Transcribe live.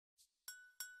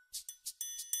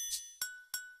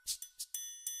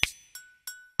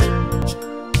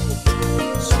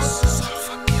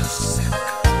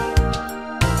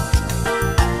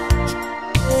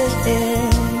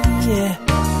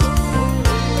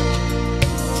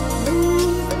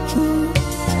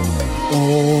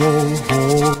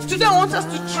want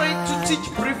us to try to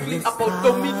teach briefly about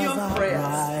dominion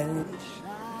prayers.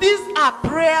 These are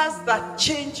prayers that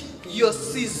change your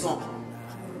season.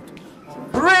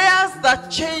 Prayers that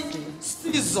change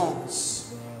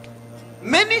seasons.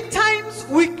 Many times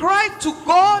we cry to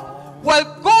God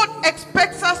while God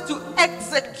expects us to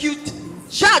execute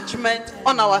judgment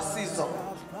on our season.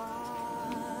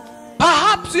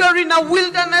 Perhaps you are in a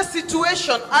wilderness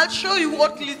situation. I'll show you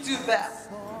what leads you there.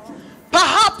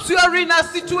 Perhaps you are in a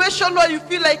situation where you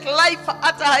feel like life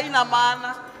ata haina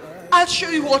maana. I'll show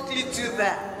you what leads you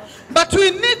there. But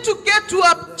we need to get to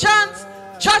a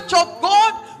church of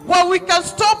God where we can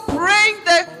stop praying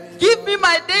the give me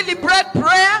my daily bread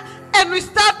prayer and we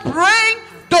start praying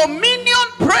dominion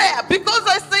prayer, because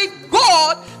I say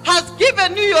God has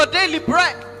given you your daily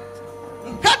bread.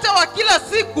 Mkate wa kila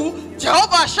siku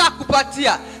Jehova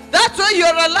ashakupatia. That's why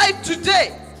you're alive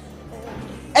today.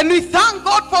 And we thank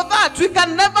God for that. We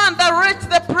can never underrate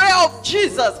the prayer of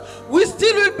Jesus. We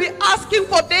still will be asking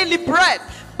for daily bread,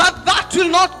 but that will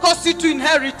not cause you to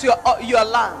inherit your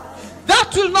land.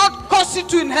 That will not cause you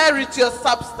to inherit your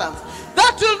substance.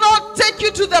 That will not take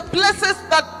you to the places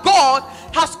that God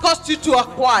has caused you to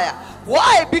acquire.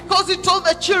 Why? Because he told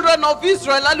the children of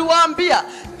Israel,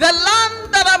 aliwaambia, the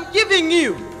land that I'm giving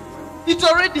you, it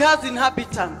already has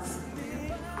inhabitants.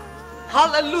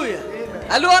 Hallelujah.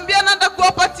 Aliwaambia nanda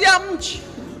kuwapatia mji.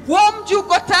 Huo mji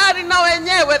uko tayari na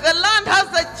wenyewe. The land has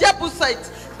the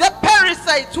Jebusites, the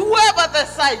Perizzites, whoever the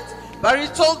site. But he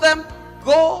told them,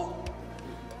 go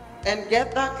and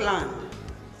get that land.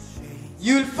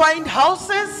 You'll find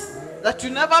houses that you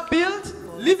never built,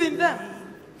 live in them.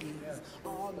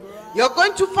 You're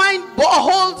going to find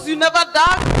boreholes you never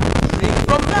dug, drink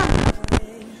from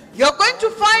them. You're going to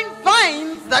find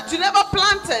vines that you never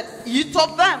planted, eat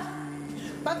of them.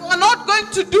 But we're not going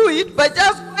to do it by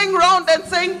just going around and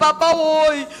saying, Baba,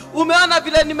 oi, umeona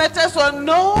vile nimeteswa.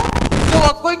 No, so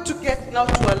we're going to get now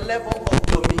to a level of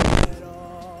dominion.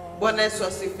 Bwana Yesu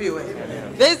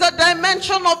asifiwe. There is a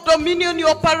dimension of dominion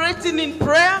you're operating in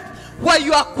prayer where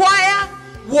you acquire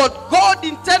what God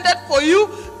intended for you,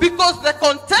 because the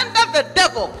contender, the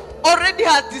devil, already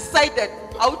has decided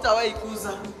hautawahi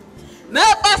kuza.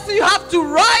 Now, Pastor, you have to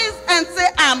rise and say,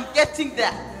 I'm getting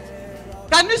there.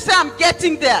 Can you say, I'm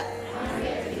getting there?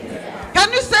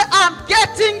 Can you say, I'm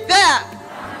getting there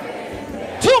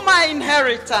to my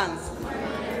inheritance?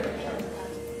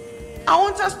 I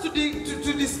want us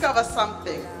to discover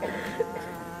something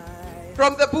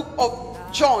from the book of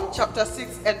John chapter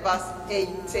 6 and verse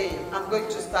 18. I'm going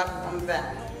to start from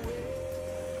there.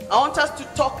 I want us to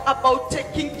talk about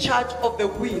taking charge of the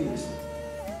wind.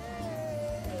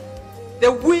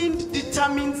 The wind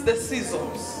determines the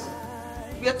seasons.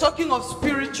 We are talking of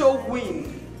spiritual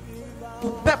wind.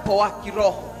 Upepo wa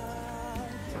kiroho.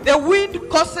 The wind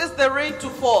causes the rain to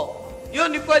fall. Yo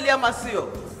ni kweli ama sio?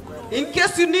 In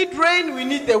case you need rain, we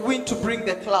need the wind to bring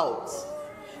the clouds.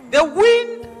 The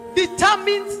wind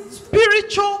determines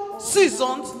spiritual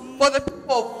seasons for the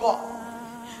people of God.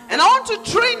 And I want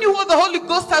to train you what the Holy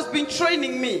Ghost has been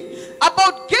training me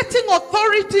about getting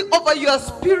authority over your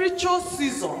spiritual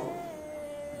season.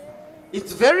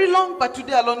 It's very long, but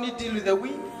today I'll only deal with the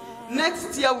wind.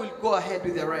 Next year we'll go ahead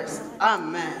with the rest.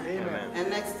 Amen. Amen. And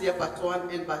next year part 1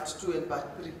 and part 2 and part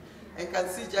 3. I can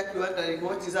see Jackie wondering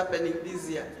what is happening this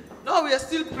year. No, we are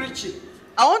still preaching.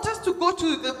 I want us to go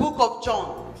to the book of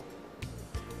John.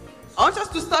 I want us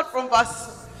to start from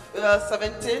verse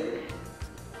 17.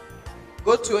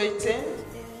 Go to 18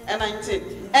 and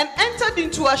 19. And entered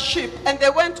into a ship, and they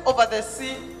went over the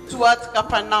sea towards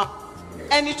Capernaum.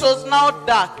 And it was now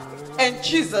dark, and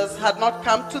Jesus had not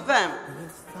come to them.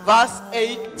 Verse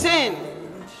 18.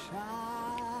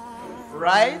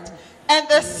 Right? And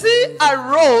the sea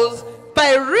arose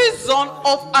by reason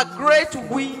of a great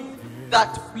wind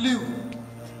that blew.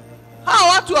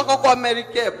 How watu wako kwa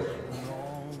merikebu?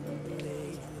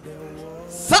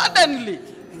 Suddenly,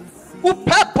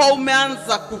 upepo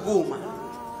umeanza kuvuma.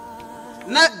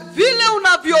 Na vile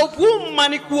unavyovuma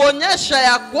ni kuonyesha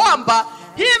ya kwamba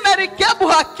hii merikebu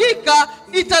hakika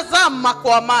itazama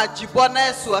kwa maji. Bwana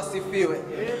Yesu asifiwe.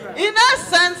 In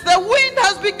essence, the wind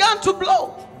has begun to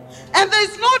blow. And there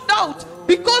is no doubt,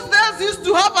 because theirs used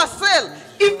to have a sail.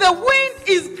 If the wind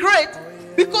is great,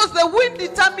 because the wind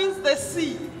determines the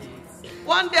sea.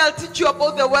 One day I'll teach you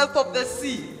about the wealth of the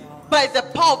sea by the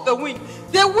power of the wind.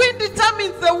 The wind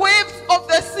determines the waves of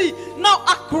the sea. Now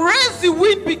a crazy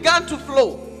wind began to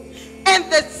flow.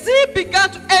 And the sea began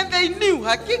to, and they knew,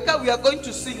 hakika we are going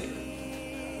to sink.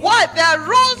 Why? There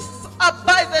rose up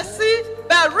by the sea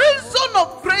by reason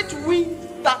of great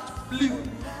wind that blew.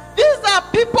 These are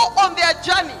people on their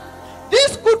journey.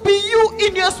 This could be you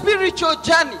in your spiritual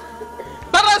journey.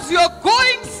 that as you're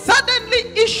going,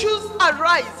 suddenly issues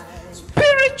arise.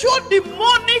 Spiritual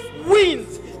demonic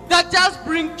winds that just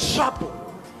bring trouble.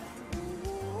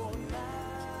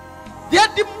 They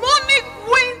are demonic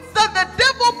winds that the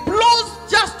devil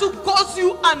blows just to cause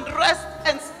you unrest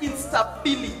and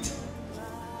instability.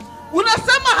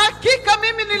 Unasema hakika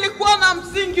mimi nilikuwa na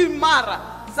msingi imara.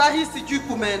 Sahi sijui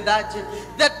kumeendaje.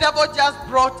 The devil just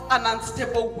brought an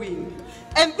unstable wind.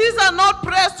 And these are not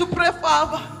prayers to pray,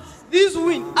 Father. This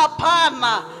wind,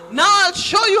 apana. Now I'll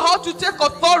show you how to take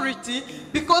authority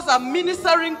because I'm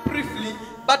ministering briefly.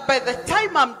 But by the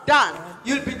time I'm done,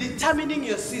 you'll be determining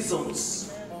your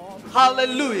seasons.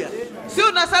 Hallelujah. Si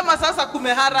unasema sasa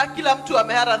kumehara, kila mtu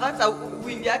amehara. That's a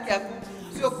wind yake,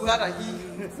 sio kuhara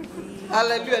hii.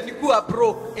 Hallelujah. Nikuwa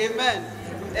broke. Amen.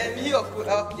 And hiyo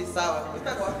okay, sawa.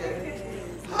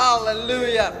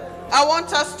 Hallelujah. I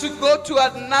want us to go to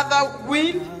another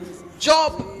wind.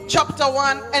 Job chapter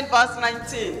 1 and verse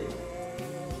 19.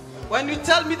 When you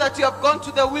tell me that you have gone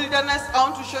to the wilderness, I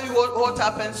want to show you what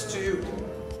happens to you.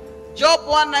 Job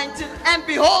 1:19. And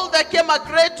behold, there came a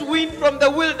great wind from the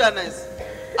wilderness.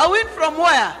 A wind from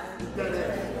where?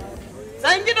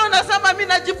 Saa ingine unasema mimi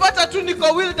najipata tu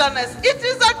niko wilderness. It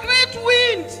is a great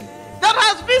wind that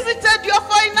has visited your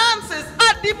finances.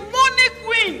 A demonic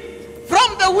wind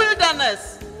from the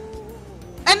wilderness.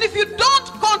 And if you don't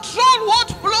control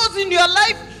what blows in your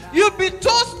life, you'll be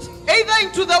tossed either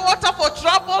into the water for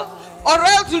trouble or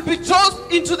else you'll be tossed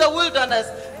into the wilderness.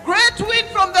 Great wind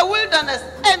from the wilderness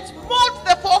and smote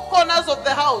the four corners of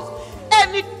the house.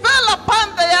 And it fell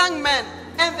upon the young men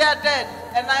and they are dead.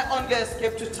 And I only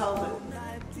escaped to tell them.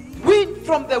 Wind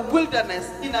from the wilderness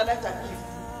in a letter gift.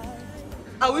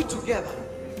 Are we together?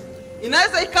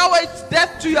 Inaweza ikawa it's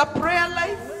death to your prayer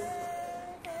life.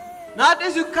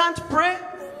 Nowadays you can't pray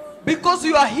because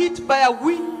you are hit by a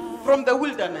wind from the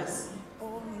wilderness.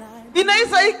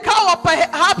 Inaweza ikawa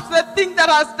perhaps the thing that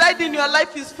has died in your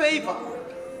life is favor.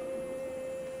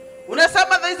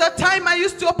 Unasema there is a time I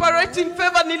used to operate in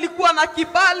favor, nilikuwa na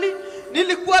kibali,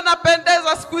 nilikuwa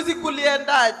napendeza, siku hizi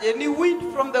kuliendaje? Ni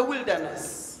wind from the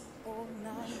wilderness.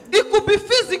 It could be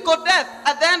physical death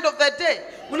at the end of the day.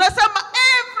 Unasema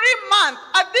every month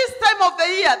at this time of the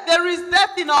year there is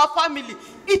death in our family.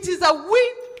 It is a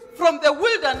wind from the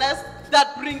wilderness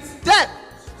that brings death.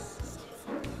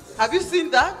 Have you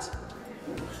seen that?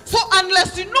 So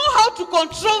unless you know how to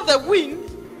control the wind,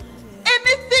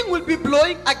 anything will be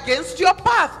blowing against your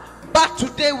path. But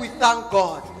today we thank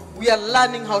God. We are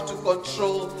learning how to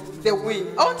control the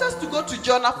wind. I want us to go to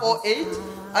Jonah 4:8.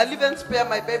 I'll even spare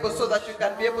my Bible so that you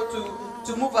can be able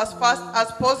to move as fast as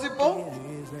possible.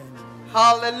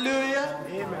 Hallelujah.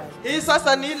 Amen. Hii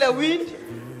sasa ni ile wind.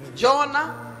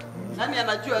 Jonah. Nani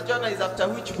anajua Jonah is after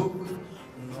which book?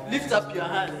 Lift up your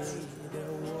hands.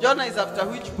 Jonah is after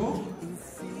which book?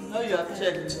 Now you have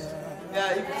checked.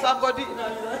 Yeah, if somebody,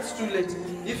 no, that's too late.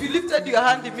 If you lifted your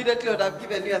hand immediately, I would have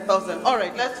given you 1,000. All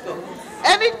right, let's go.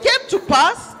 And it came to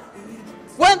pass,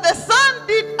 when the sun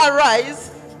did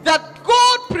arise, that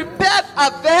God prepared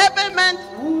a vehement.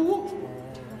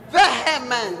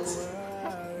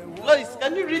 Lois,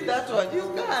 can you read that one?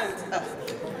 You can't.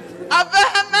 A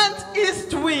vehement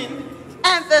east wind,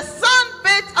 and the sun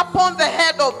beat upon the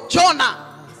head of Jonah,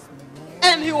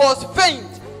 and he was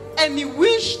faint, and he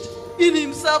wished in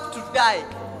himself to die.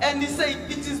 And he said,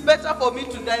 it is better for me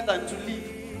to die than to live.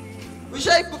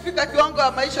 Ushai kufika kiwango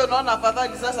ya maisha unaona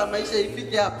afadhali sasa maisha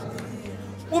ifike hapo.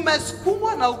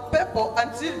 Umesukumwa na upepo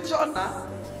until Jonah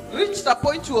reached a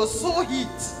point he was so hit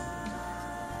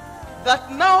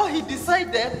that now he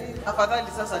decided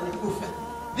afadhali sasa nikufe.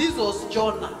 This was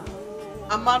Jonah,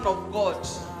 a man of God,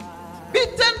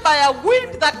 beaten by a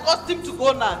wind that caused him to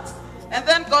go nuts. And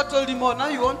then God told him, oh, now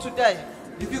you want to die.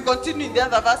 If you continue in the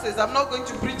other verses, I'm not going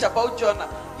to preach about Jonah.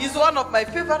 He's one of my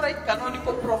favorite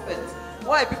canonical prophets.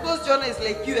 Why? Because Jonah is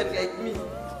like you and like me.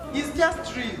 He's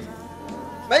just real.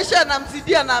 Maisha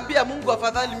anamsidia anaambia Mungu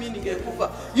afadhali mimi ningekufa.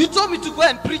 You told me to go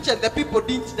and preach and the people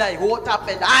didn't die. What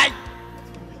happened?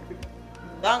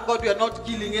 Thank God we are not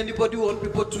killing anybody. We want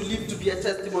people to live to be a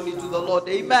testimony to the Lord.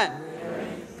 Amen.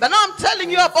 But now I'm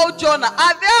telling you about Jonah.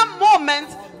 Are there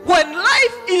moments when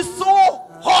life is so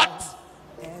hot?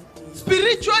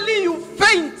 Spiritually you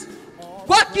faint.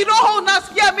 Kwa kiroho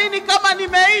unasikia mimi kama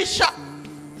nimeisha.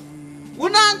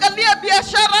 Unaangalia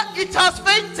biashara, it has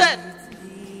fainted.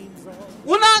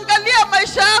 Unaangalia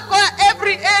maisha yako ya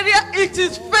every area, it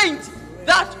is faint.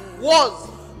 That was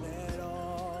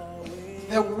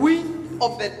the wind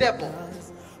of the devil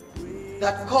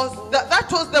that caused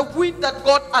that was the wind that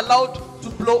God allowed to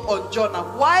blow on Jonah.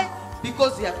 Why?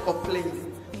 Because he had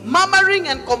complained. Murmuring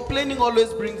and complaining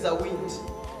always brings a wind.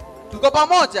 Tuko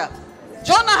pamoja?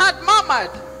 Jonah had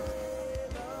murmured.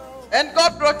 And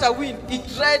God brought a wind. He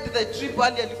dried the tree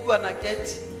pali alikuwa na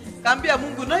keti. Kambia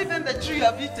Mungu, not even the tree you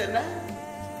have eaten,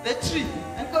 the tree.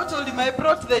 And God told him, I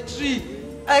brought the tree.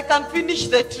 I can finish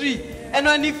the tree. And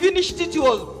when he finished it, he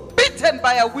was beaten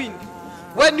by a wind.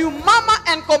 When you murmur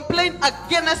and complain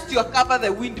against your cover,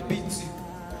 the wind beats you.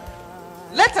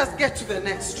 Let us get to the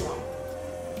next one.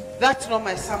 That's not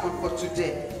my sermon for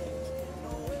today.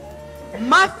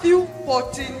 Matthew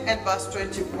 14 and verse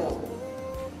 24.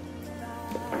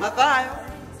 Mathayo.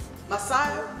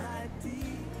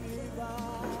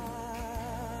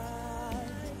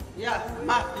 Yeah,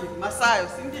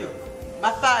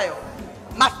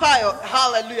 Mathayo,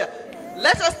 hallelujah.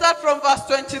 Let us start from verse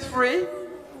 23.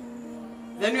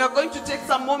 Then we are going to take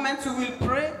some moments, we will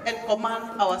pray and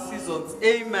command our seasons.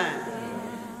 Amen.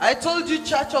 I told you,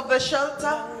 Church of the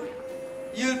Shelter,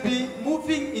 you'll be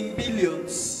moving in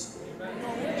billions.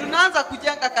 Tunaanza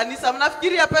kujenga kanisa,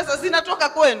 mnafikiria pesa zinatoka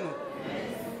kwenu?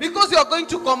 Because you are going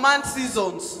to command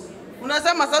seasons.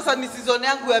 Unasema sasa ni season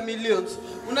yangu ya millions.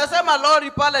 Unasema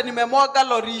lori pale nimemwaga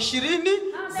lori 20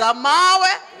 za mawe.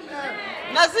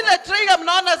 Na zile trailer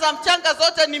mnaona za mchanga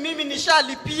zote ni mimi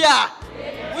nishalipia.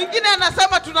 Mwingine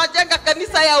anasema tunajenga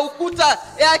kanisa ya ukuta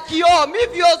ya kioo.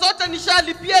 Mivyo zote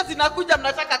nishalipia zinakuja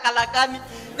mnataka kalakani.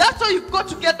 That's why you got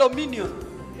to get dominion.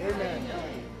 Amen.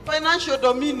 Financial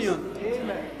dominion.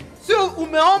 Amen. So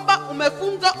umeomba,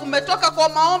 umefunga, umetoka kwa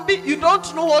maombi, you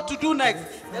don't know what to do next.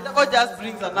 The devil just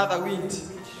brings another wind.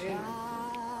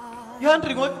 You're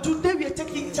wondering what today we are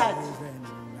taking charge.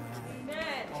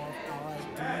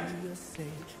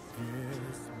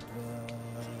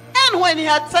 And when he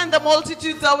had sent the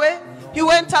multitudes away, he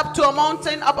went up to a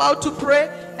mountain about to pray.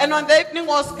 And when the evening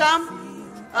was come,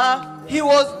 he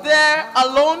was there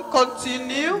alone.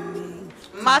 Continue.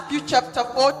 Matthew chapter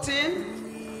 14.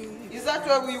 Is that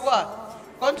where we were?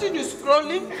 Continue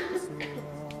scrolling.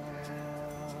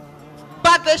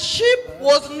 But the ship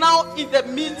was now in the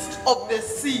midst of the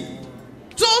sea,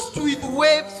 tossed with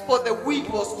waves, for the wind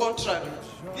was contrary.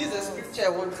 This is a scripture I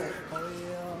wanted.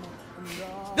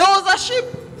 There was a ship.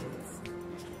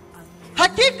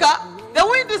 Hakika, the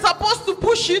wind is supposed to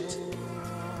push it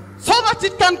so that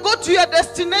it can go to your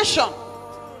destination.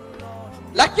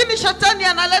 Lakini shetani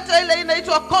analeta ile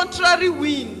inaitwa contrary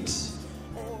wind.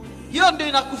 Hiyo ndio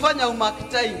inakufanya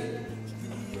umakitai.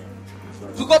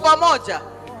 Tuko pamoja?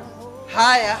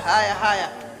 Haya.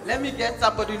 Let me get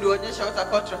somebody to onyesha what a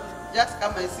contrary. Just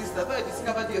come, my sister. Though I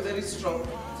discovered you're very strong.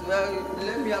 So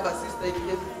let me have a sister in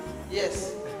here.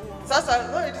 Yes. Sasa,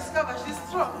 though I discovered she's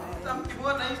strong.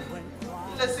 Tamkimona hivi.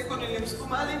 Ile siku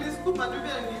nilimsukuma, alinisukuma ndio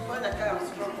nilifanya kaya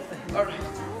strong. All right.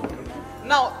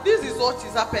 Now, this is what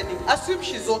is happening. Assume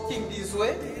she's walking this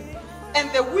way,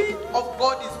 and the wind of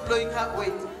God is blowing her.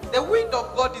 Wait, the wind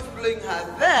of God is blowing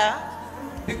her there,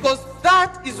 because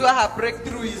that is where her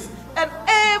breakthrough is. And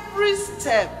every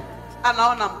step,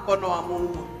 anaona mkono wa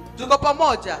Mungu. Tuko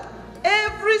pamoja?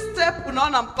 Every step,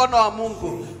 unaona mkono wa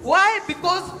Mungu. Why?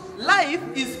 Because life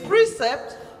is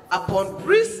precept upon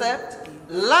precept,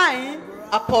 line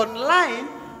upon line,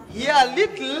 here a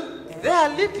little, there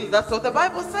a little. That's what the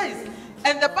Bible says.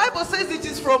 And the Bible says it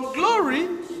is from glory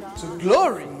to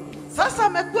glory. Sasa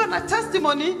amekuwa na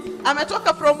testimony,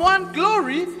 ametoka from one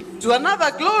glory to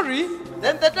another glory.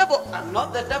 Then the devil,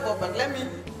 not the devil, but let me,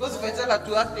 because if I tell her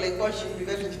to act like God, she'll be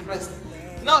very depressed.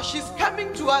 Now she's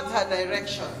coming towards her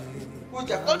direction.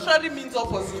 Kuja, contrary means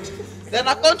opposite. Then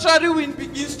a contrary wind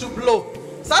begins to blow.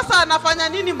 Sasa anafanya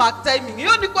nini mark timing?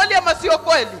 Hiyo ni kweli ama sio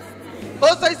kweli?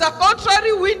 Because there is a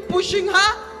contrary wind pushing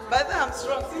her. By the way, I'm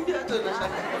strong.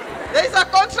 There is a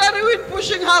contrary wind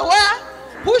pushing her where?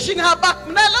 Pushing her back.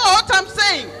 Now, what I'm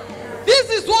saying. This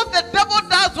is what the devil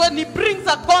does when he brings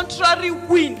a contrary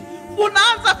wind.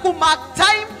 Unaanza kumark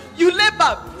time, you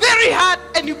labor very hard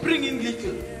and you bring in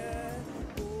little.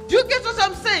 Do you get what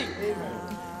I'm saying? Amen.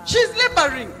 She's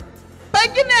laboring.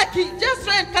 Just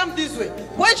try and come this way.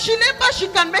 When she labors, she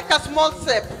can make a small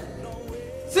step.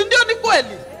 Sindio ni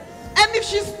kweli? And if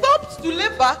she stops to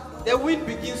labor, the wind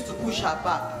begins to push her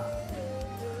back.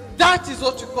 That is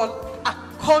what you call a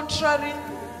contrary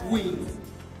wind.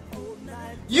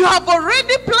 You have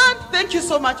already planned, thank you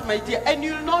so much, my dear, and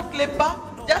you will not labor.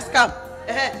 Just come.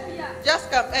 Just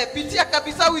come. Pitia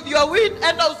kabisa with your wind,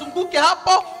 and uzunguke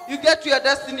hapo, you get to your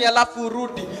destiny, alafu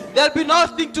urudi. There will be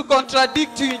nothing to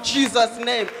contradict you in Jesus'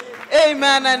 name.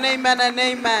 Amen and amen and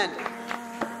amen.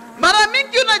 Mara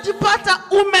mingi unajipata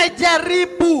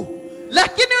umejaribu,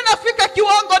 lakini unafika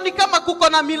kiwango ni kama kuko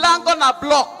na milango na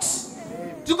blocks.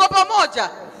 Tuko pamoja?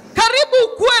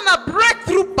 Karibu ukuwe na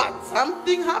breakthrough, but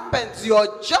something happens. You're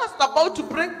just about to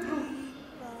break through.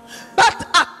 But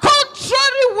a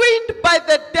contrary wind by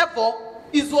the devil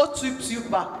is what sweeps you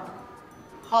back.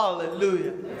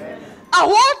 Hallelujah. A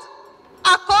what?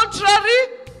 A contrary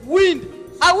wind.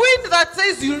 A wind that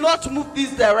says you'll not move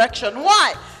this direction.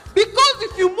 Why? Because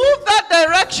if you move that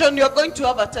direction, you're going to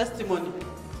have a testimony.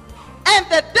 And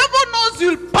the devil knows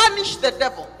you'll punish the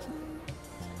devil.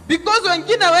 Because when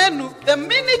the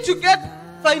minute you get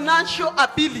financial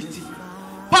ability,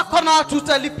 pakona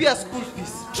tutalipia school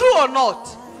fees. True or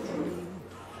not?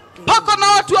 Pakona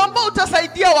watu ambao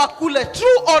utasaidia wakule.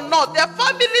 True or not? There are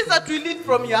families that will eat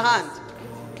from your hand.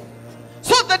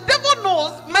 So the devil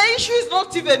knows my issue is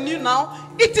not even you now.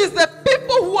 It is the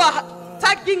people who are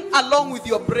tagging along with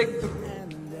your breakthrough.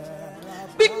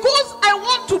 Because I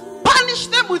want to punish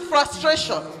them with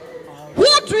frustration.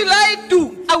 What will I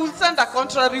do? I will send a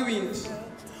contrary wind.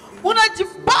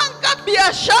 Unajipanga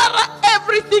biashara,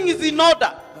 everything is in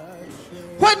order.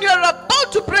 When you are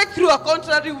about to break through a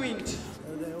contrary wind,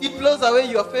 it blows away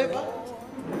your favor.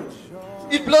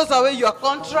 It blows away your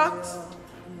contract.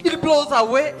 It blows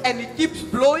away and it keeps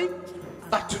blowing.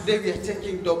 But today we are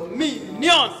taking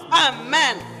dominion.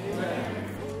 Amen.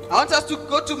 I want us to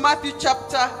go to Matthew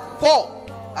chapter 4.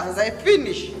 As I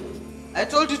finish, I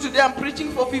told you today I'm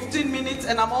preaching for 15 minutes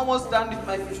and I'm almost done with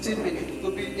my 15 minutes. It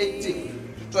will be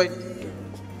 18, 20.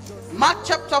 Mark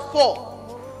chapter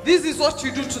 4. This is what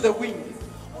you do to the wind.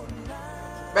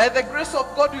 By the grace of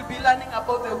God, we'll be learning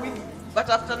about the wind. But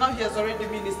after now, he has already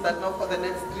ministered now for the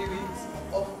next 3 weeks.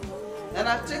 And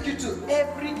I'll take you to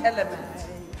every element.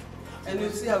 And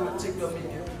you'll see how we'll take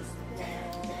dominion.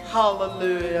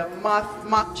 Hallelujah.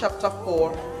 Mark chapter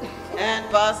 4 and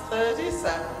verse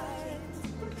 37.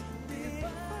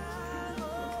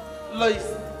 Lois,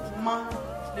 ma,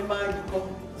 the ma,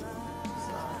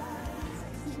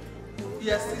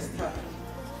 yes, sister.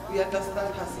 We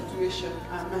understand her situation.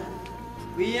 Amen.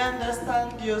 We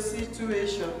understand your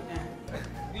situation.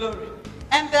 Glory.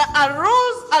 And there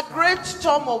arose a great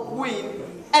storm of wind,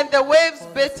 and the waves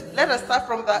beat. Let us start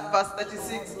from that verse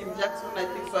 36 in Jackson, I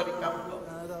think, sorry, come on.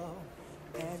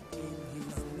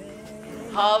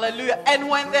 Hallelujah. And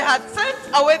when they had sent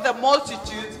away the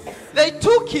multitude, they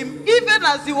took him even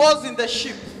as he was in the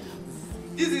ship.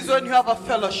 This is when you have a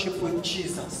fellowship with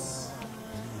Jesus.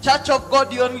 Church of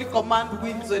God, you only command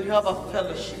winds when you have a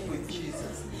fellowship with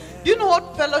Jesus. Do you know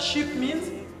what fellowship means?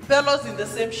 Fellows in the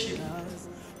same ship.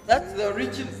 That's the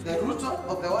origin, the root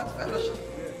of the word fellowship.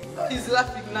 Oh, he's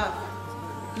laughing now.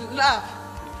 Laugh.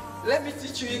 Let me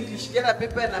teach you English. Get a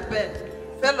paper and a pen.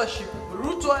 Fellowship.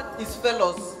 Root word is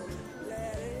fellows.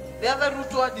 The other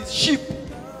root word is ship,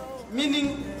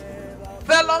 meaning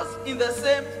fellows in the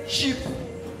same ship.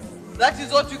 That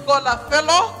is what we call a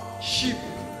fellowship.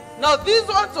 Now these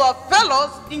ones were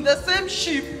fellows in the same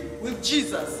ship with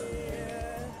Jesus.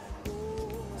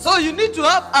 So you need to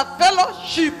have a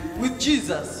fellowship with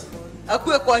Jesus.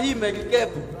 Akuwe kwa hii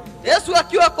merikebu. Yesu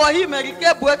akiwa kwa hii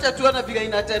merikebu, acha tuone vile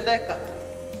inatendeka.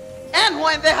 And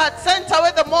when they had sent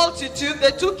away the multitude,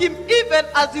 they took him even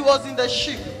as he was in the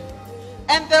ship.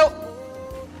 And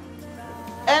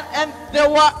there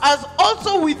were as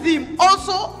also with him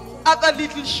also other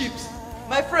little ships.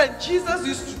 My friend, Jesus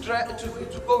used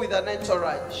to go with an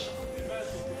entourage.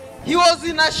 He was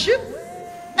in a ship,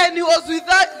 and he was with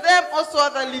them also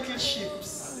other little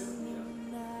ships.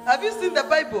 Have you seen the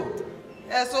Bible?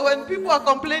 So when people are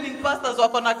complaining, pastors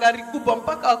wakona gari kubwa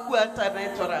mpaka wakuwe hata na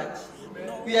entourage.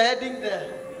 We are heading there.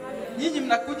 Nyinyi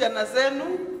mnakuja na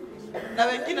zenu, na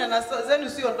wengine na zenu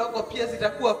sio ndogo pia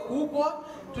zitakuwa kubwa.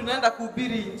 Tunaenda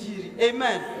kuhubiri injili.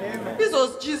 Amen. Amen. This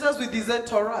was Jesus with his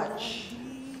entourage.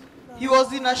 He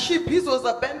was in a ship. His was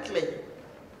a Bentley.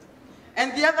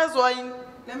 And the others were in,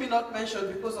 let me not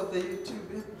mention because of the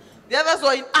YouTube. The others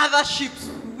were in other ships,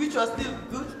 which were still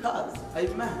good cars.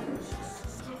 Amen.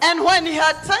 And when he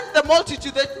had sent the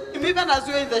multitude, they took him even as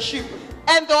we were in the ship.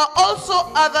 And there were also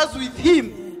others with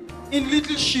him in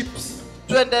little ships.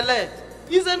 Tuendelee.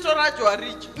 His entourage were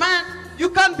rich. Man,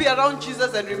 you can't be around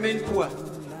Jesus and remain poor.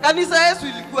 Kanisa Yesu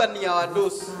ilikuwa ni ya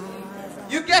wadosi.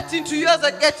 You get into yours,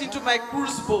 I get into my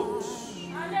cruise boat.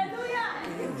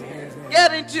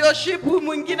 Get into your ship,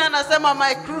 mwingine anasema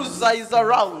my cruise is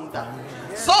around.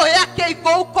 So yake iko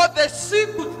huko, the sea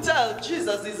could tell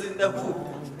Jesus is in the hood.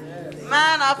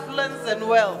 Man, affluence and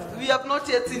wealth. We have not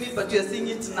yet seen it, but we are seeing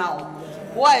it now.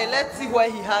 Why? Let's see why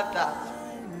he had that.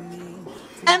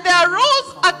 And there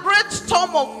arose a great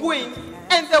storm of wind,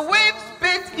 and the waves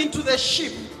beat into the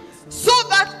ship, so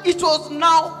that it was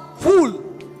now full.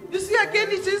 You see again,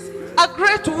 it is a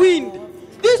great wind.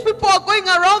 These people are going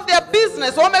around their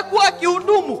business. Wamekuwa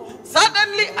kihudumu.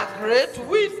 Suddenly a great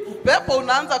wind. Upepo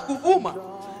unaanza kuvuma.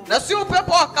 Na sio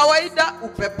upepo wa kawaida,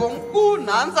 upepo mkuu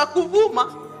unaanza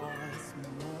kuvuma.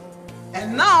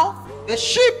 And now the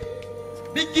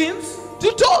ship begins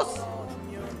to toss.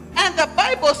 And the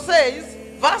Bible says,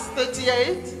 verse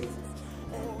 38,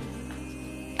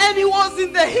 and he was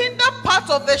in the hinder part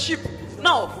of the ship.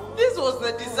 Now, this was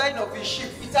the design of his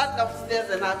ship. It had downstairs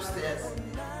and upstairs.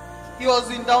 He was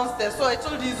in downstairs. So I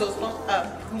told you this was not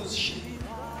a cruise ship.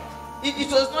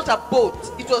 It was not a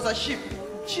boat. It was a ship.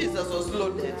 Jesus was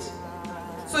loaded.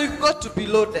 So you've got to be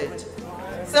loaded.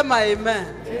 Say my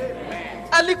amen.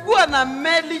 Alikuwa na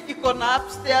meli iko na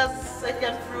upstairs,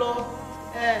 second floor.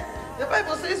 The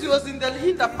Bible says he was in the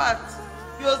hinder part.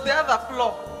 He was the other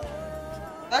floor.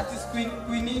 That is Queen's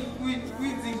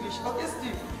English. Okay,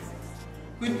 Steve.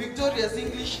 Queen Victoria's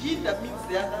English, hinder means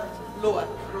the other lower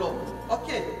floor.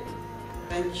 Okay.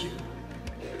 Thank you.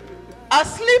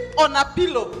 Asleep on a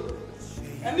pillow.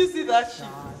 And you see that ship?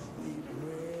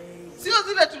 Sio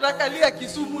zile tunakalia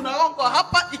Kisumu unagonga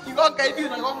hapa ikigonga hivi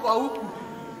unagonga huku.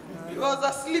 He was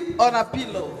asleep on a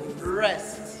pillow.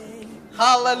 Rest.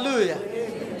 Hallelujah.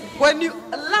 When you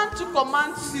learn to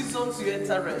command seasons, you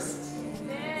enter rest.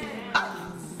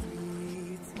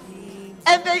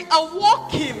 And they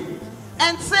awoke him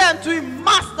and say unto him,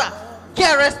 Master,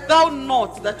 carest thou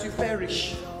not that you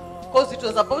perish? Because it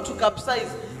was about to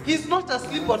capsize. He's not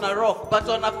asleep on a rock, but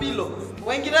on a pillow.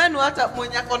 Wengine wenu hata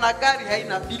mwenye akona gari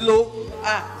haina pillow.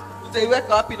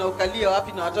 Utaiweka wapi na ukalie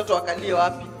wapi na watoto wakalie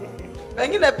wapi?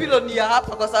 Wengine pillow ni ya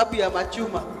hapa kwa sababu ya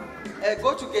machuma.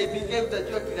 Go to KBK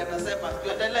utajua kile anasema.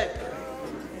 Tuendelee.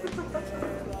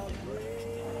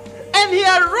 And he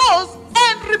arose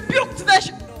and rebuked the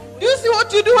ship. Do you see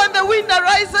what you do when the wind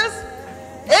arises?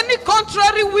 Any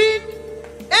contrary wind,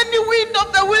 any wind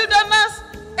of the wilderness,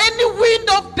 any wind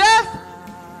of death,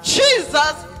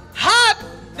 Jesus had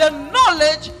the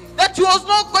knowledge that he was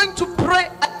not going to pray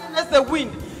against the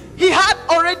wind. He had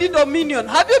already dominion.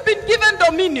 Have you been given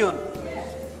dominion?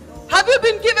 Yes. Have you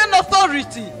been given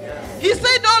authority? Yes. He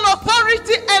said all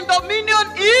authority and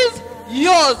dominion is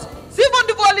yours. Sivyo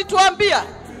ndivyo alituambia.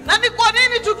 Na ni kwa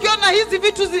nini tukiona hizi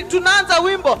vitu tunaanza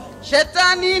wimbo,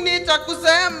 Shetani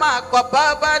nitakusema, kwa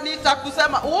Baba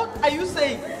nitakusema. What are you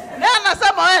saying? Na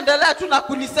anasema wewe endelea tu na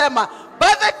kunisema.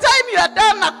 By the time you are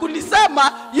done na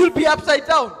kunisema, you'll be upside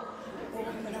down.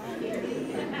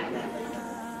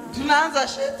 Tunaanza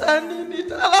Shetani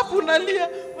alafu unalia.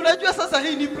 Unajua sasa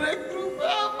hii ni breakthrough.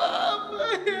 Baba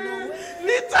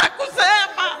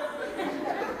nitakusema.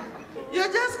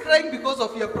 You're just crying because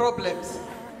of your problems.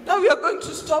 Now we are going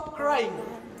to stop crying.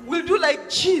 We'll do like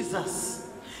Jesus.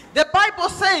 The Bible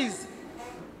says,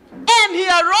 and he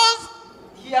arose.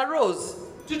 He arose.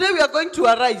 Today we are going to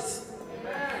arise.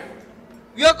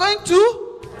 We are going to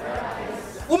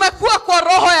umekuwa kwa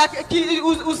roho ya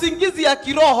usingizi ya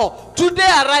kiroho.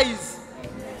 Today arise.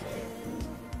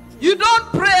 You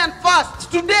don't pray and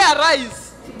fast. Today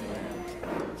arise.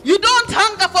 You don't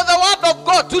hunger for the word of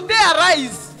God. Today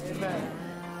arise.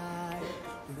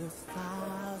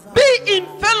 Be in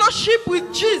fellowship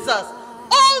with Jesus.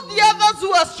 All the others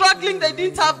who are struggling, they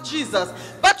didn't have Jesus.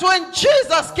 But when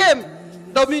Jesus came,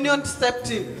 dominion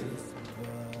stepped in.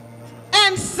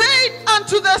 And said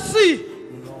unto the sea,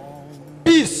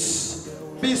 peace,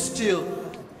 be still.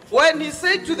 When he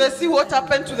said to the sea, what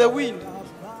happened to the wind?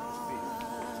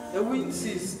 The wind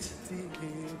ceased.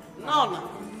 None.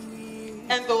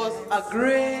 And there was a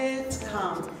great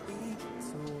calm.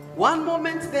 One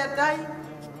moment they are dying.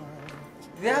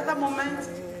 The other moment,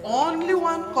 only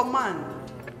one command.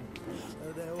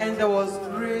 And there was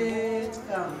great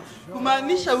calm.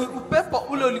 Kumaanisha upepo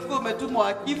ule ulikuwa umetumwa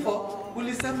wa kifo,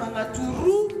 ulisema na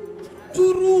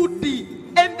turudi.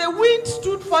 And the wind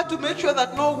stood for to make sure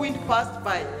that no wind passed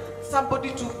by. Somebody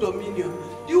took dominion.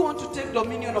 Do you want to take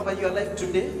dominion over your life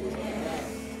today?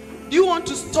 Do you want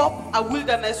to stop a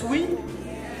wilderness wind?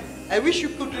 I wish you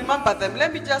could remember them.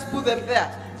 Let me just put them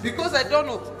there. Because I don't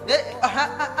know.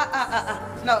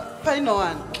 Now, final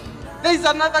one. There is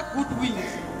another good wind.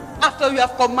 After we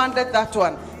have commanded that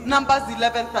one. Numbers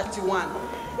 11:31.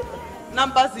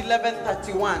 Numbers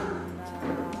 11:31.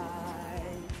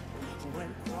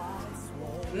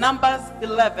 Numbers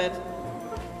 11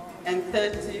 and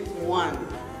 31.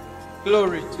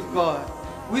 Glory to God.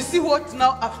 We see what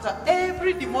now after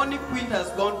every demonic wind has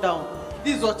gone down.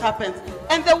 This is what happens.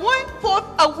 And there went forth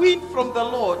a wind from the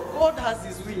Lord. God has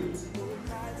his winds.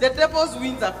 The devil's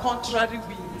winds are contrary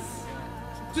winds.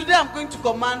 Today I'm going to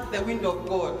command the wind of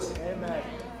God. Amen.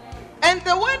 And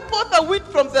there went forth a wind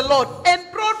from the Lord and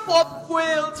brought forth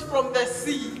whales from the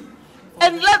sea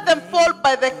and let them fall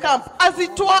by the camp, as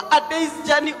it were a day's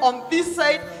journey on this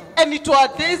side and it were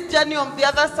a day's journey on the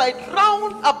other side,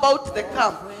 round about the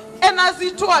camp. And as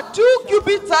it were 2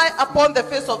 cubits high upon the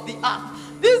face of the earth.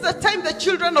 This is the time the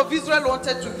children of Israel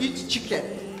wanted to eat chicken,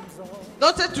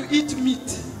 wanted to eat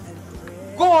meat.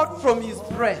 God from his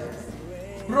breath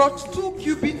brought 2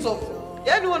 cubits of,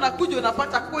 yani wanakuja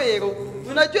unapata kwero.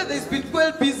 Unajua there's been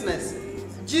quail business.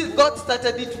 God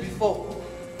started it before.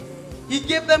 He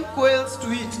gave them quails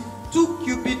to eat, 2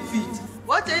 cubic feet.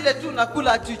 Wacha ile tu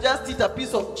nakula, you just eat a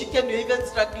piece of chicken, you're even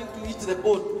struggling to eat the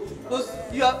bone. Because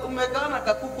you are umegawana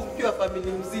kakuku mkiwa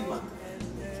family mzima.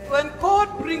 When God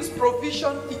brings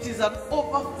provision, it is an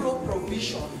overflow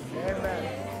provision. Amen.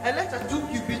 I let her 2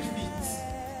 cubic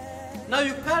feet. Now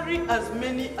you carry as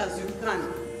many as you can.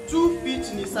 2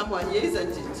 feet ni somewhere here,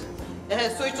 isn't it?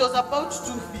 So it was about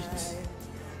 2 feet.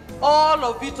 All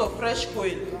of it of fresh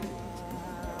quail.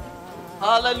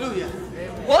 Hallelujah.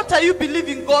 Amen. What are you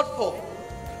believing God for?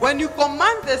 When you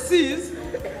command the seas,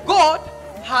 God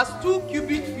has 2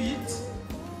 cubic feet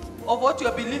of what you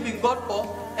are believing God for.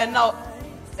 And now,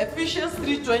 Ephesians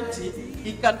 3:20,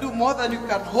 he can do more than you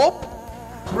can hope,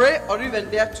 pray, or even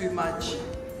dare to imagine.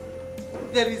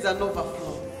 There is an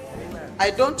overflow. Amen.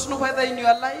 I don't know whether in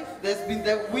your life there's been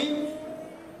the wind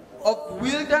of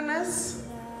wilderness,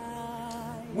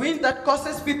 wind that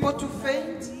causes people to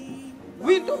faint,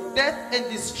 wind of death and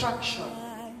destruction.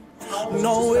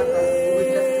 No way,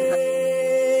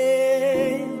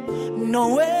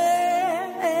 no way.